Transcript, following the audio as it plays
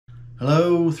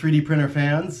Hello 3D printer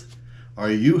fans.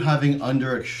 Are you having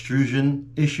under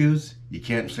extrusion issues? You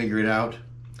can't figure it out?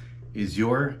 Is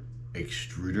your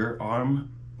extruder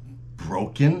arm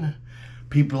broken?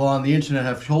 People on the internet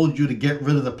have told you to get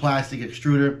rid of the plastic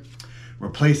extruder,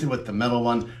 replace it with the metal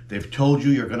one. They've told you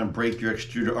you're gonna break your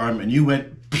extruder arm and you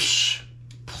went, psh,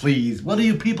 please, what are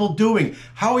you people doing?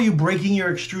 How are you breaking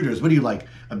your extruders? What are you, like,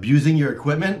 abusing your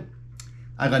equipment?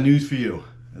 I got news for you.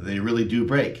 They really do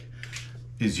break.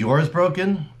 Is yours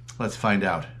broken? Let's find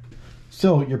out.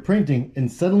 So you're printing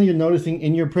and suddenly you're noticing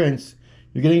in your prints,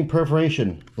 you're getting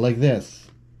perforation like this.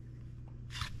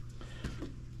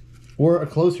 Or a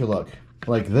closer look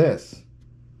like this.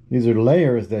 These are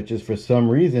layers that just for some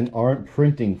reason aren't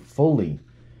printing fully.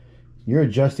 You're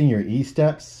adjusting your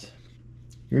E-steps.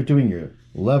 You're doing your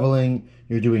leveling.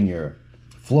 You're doing your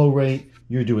flow rate.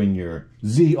 You're doing your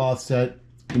Z offset.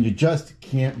 And you just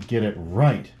can't get it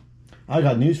right. I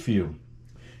got news for you.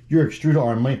 Your extruder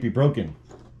arm might be broken.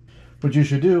 What you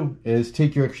should do is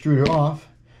take your extruder off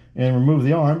and remove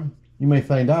the arm. You may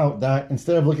find out that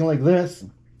instead of looking like this,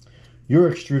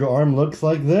 your extruder arm looks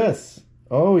like this.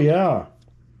 Oh yeah.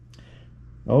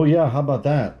 Oh yeah, how about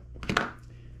that?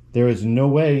 There is no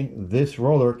way this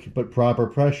roller can put proper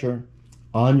pressure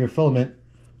on your filament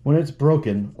when it's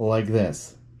broken like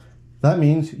this. That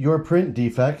means your print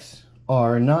defects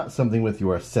are not something with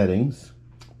your settings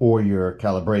or your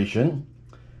calibration.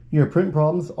 Your print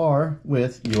problems are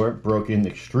with your broken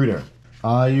extruder.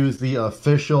 I use the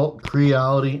official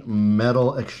Creality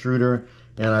metal extruder,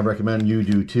 and I recommend you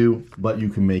do too, but you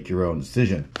can make your own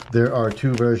decision. There are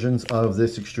two versions of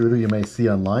this extruder you may see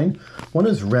online. One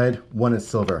is red, one is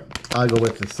silver. I go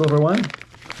with the silver one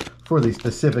for the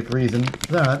specific reason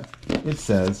that it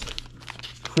says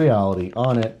Creality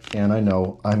on it, and I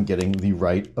know I'm getting the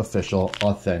right official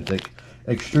authentic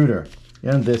extruder.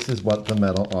 And this is what the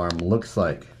metal arm looks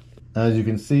like. As you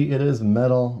can see, it is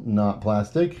metal, not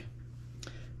plastic,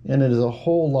 and it is a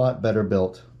whole lot better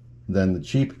built than the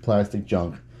cheap plastic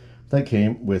junk that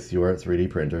came with your 3D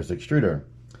printer's extruder.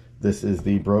 This is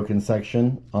the broken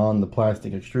section on the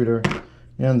plastic extruder,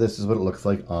 and this is what it looks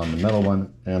like on the metal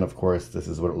one, and of course this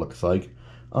is what it looks like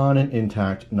on an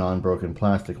intact, non-broken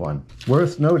plastic one.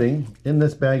 Worth noting, in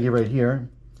this baggie right here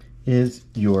is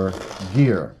your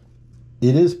gear.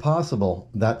 It is possible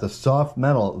that the soft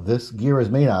metal this gear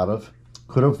is made out of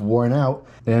could have worn out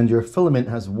and your filament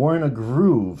has worn a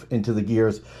groove into the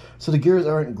gears, so the gears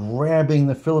aren't grabbing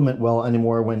the filament well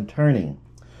anymore when turning.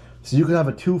 So you could have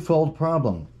a twofold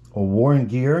problem: a worn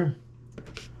gear,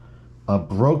 a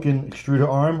broken extruder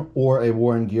arm, or a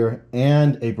worn gear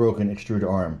and a broken extruder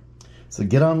arm. So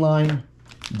get online,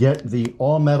 get the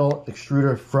all metal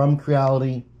extruder from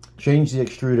Creality, change the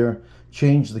extruder,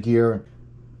 change the gear,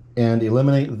 and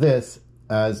eliminate this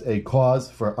as a cause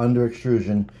for under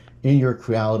extrusion in your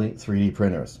Creality 3D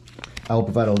printers. I will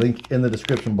provide a link in the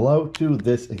description below to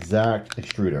this exact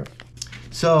extruder.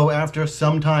 So after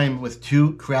some time with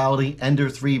two Creality Ender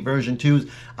 3 version 2s,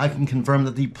 I can confirm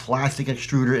that the plastic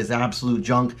extruder is absolute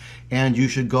junk and you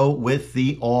should go with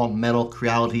the all metal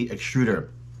Creality extruder.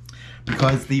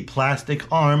 Because the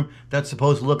plastic arm that's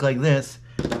supposed to look like this,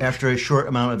 after a short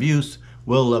amount of use,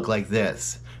 will look like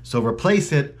this. So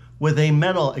replace it with a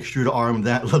metal extruder arm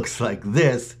that looks like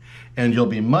this, and you'll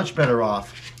be much better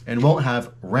off and won't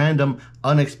have random,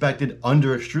 unexpected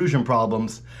under extrusion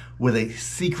problems with a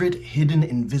secret, hidden,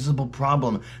 invisible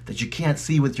problem that you can't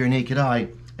see with your naked eye,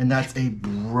 and that's a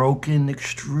broken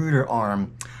extruder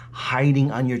arm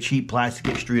hiding on your cheap plastic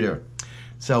extruder.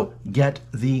 So get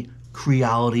the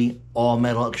Creality all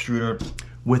metal extruder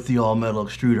with the all metal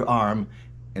extruder arm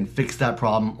and fix that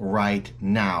problem right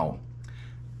now.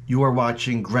 You are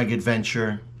watching Greg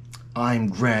Adventure. I'm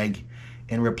Greg,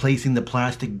 and replacing the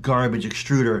plastic garbage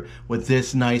extruder with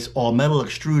this nice all metal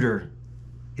extruder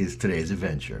is today's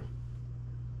adventure.